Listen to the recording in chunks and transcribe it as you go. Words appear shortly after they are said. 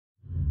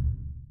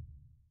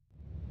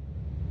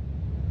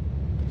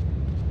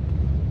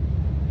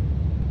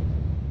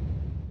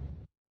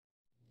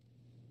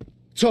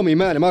Tommy,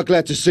 man, am I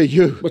glad to see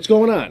you. What's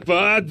going on?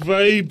 Bad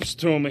vibes,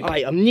 Tommy.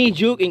 Aye, I'm not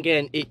joking,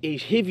 gang.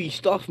 It's heavy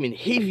stuff, man.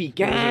 Heavy,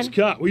 gang. This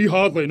cat, we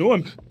hardly know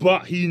him,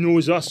 but he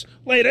knows us.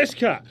 Like this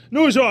cat,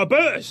 knows all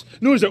about us.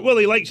 Knows that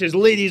Willie likes his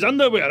ladies'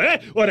 underwear, eh?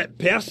 Or that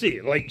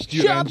Percy likes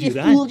Shut up, you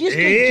Duran fool. Just eh?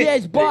 get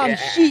jazz bomb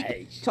shit.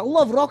 It's a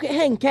love rocket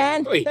thing,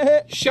 can? Wait,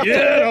 shut Yeah,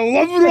 up. a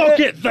love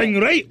rocket thing,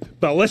 right?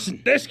 But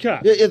listen, this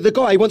cat. Yeah, the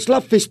guy wants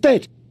Love Fist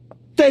dead.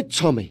 Dead,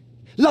 Tommy.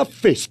 Love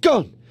Fist,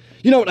 gone.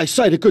 You know what they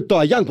say, the good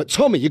die young, but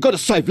Tommy, you got to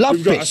save Love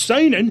We've got a Fist.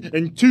 sign-in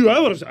in 2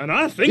 hours, and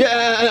I think...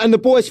 Yeah, and the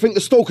boys think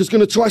the stalker's going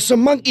to try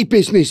some monkey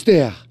business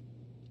there.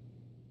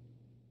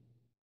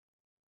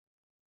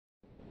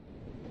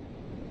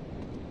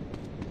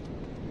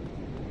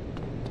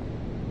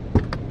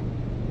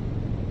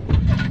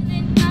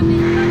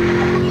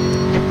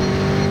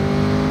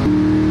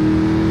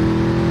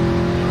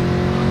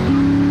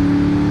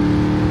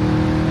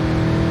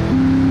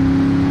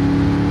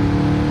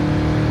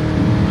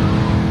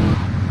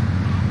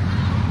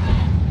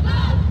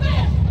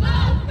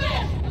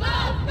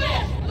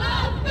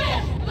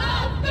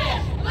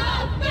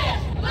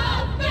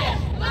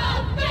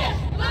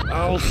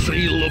 I'll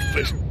see Love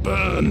Fist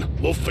burn.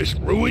 Love Fist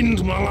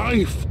ruined my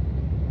life.